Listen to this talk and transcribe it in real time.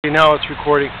Now it's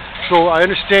recording. So I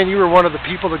understand you were one of the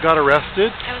people that got arrested?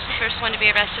 I was the first one to be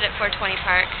arrested at 420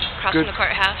 Park, across from the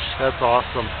courthouse. That's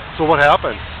awesome. So what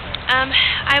happened?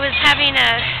 I was having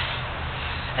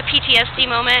a PTSD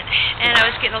moment, and I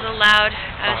was getting a little loud.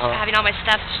 I was having all my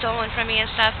stuff stolen from me and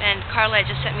stuff, and Carla had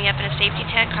just set me up in a safety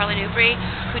tent, Carla Newbury,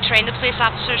 who trained the police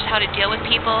officers how to deal with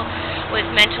people with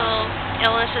mental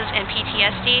illnesses and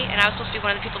PTSD, and I was supposed to be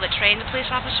one of the people that trained the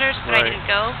police officers, but I didn't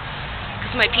go.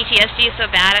 Because my PTSD is so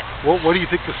bad. What do you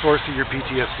think the source of your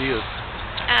PTSD is?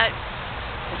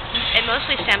 It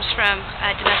mostly stems from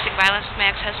domestic violence with my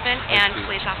ex-husband and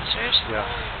police officers. Yeah.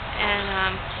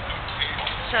 And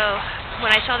so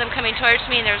when I saw them coming towards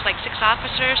me and there was like 6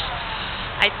 officers,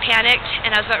 I panicked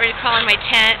and I was about ready to crawl in my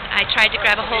tent. I tried to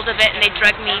grab a hold of it and they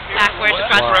dragged me backwards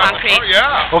across the concrete. Oh,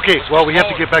 yeah. Okay, well we have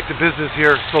to get back to business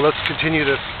here, so let's continue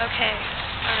this. Okay,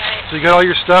 alright. So you got all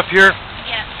your stuff here?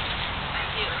 Yes.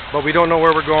 But we don't know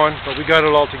where we're going, but we got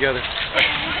it all together.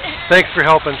 Thanks for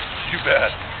helping. You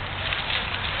bet.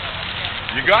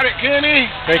 You got it,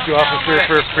 Kenny? Thank you, officer,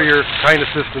 for your kind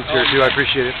assistance here, too. I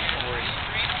appreciate it.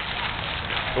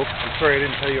 Oh, I'm sorry, I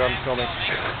didn't tell you I'm filming. I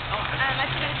still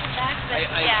have to come back, but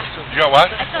yeah. You got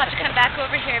what? I still have to come back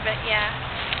over here, but yeah.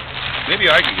 Maybe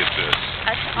I can get this.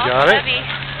 That's You got it? heavy.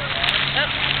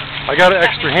 Oh. I got an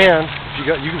extra hand.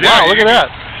 Wow, look at that.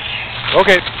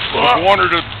 Okay. Well, if you want her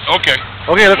to... Okay.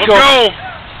 Okay, let's go.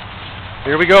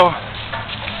 Here we go.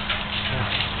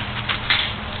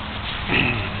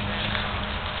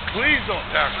 Please don't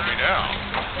tackle me now.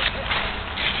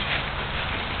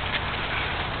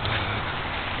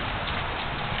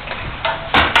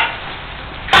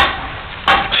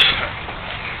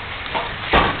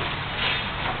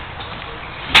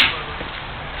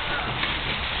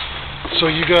 So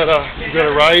you got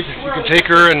a ride? You can take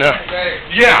her and.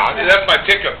 Yeah, that's my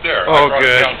pickup there. Oh,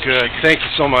 good. Thank you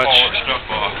so much. All her stuff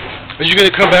off. Are you going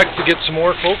to come back to get some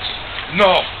more, folks? No,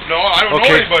 I don't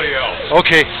know anybody else.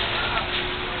 Okay.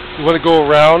 You want to go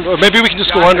around, or maybe we can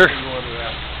just go under.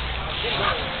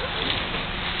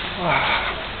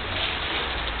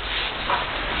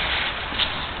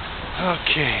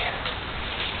 Okay.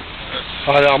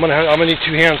 I'm gonna need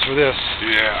 2 hands for this.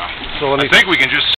 Yeah. So let me. I think we can just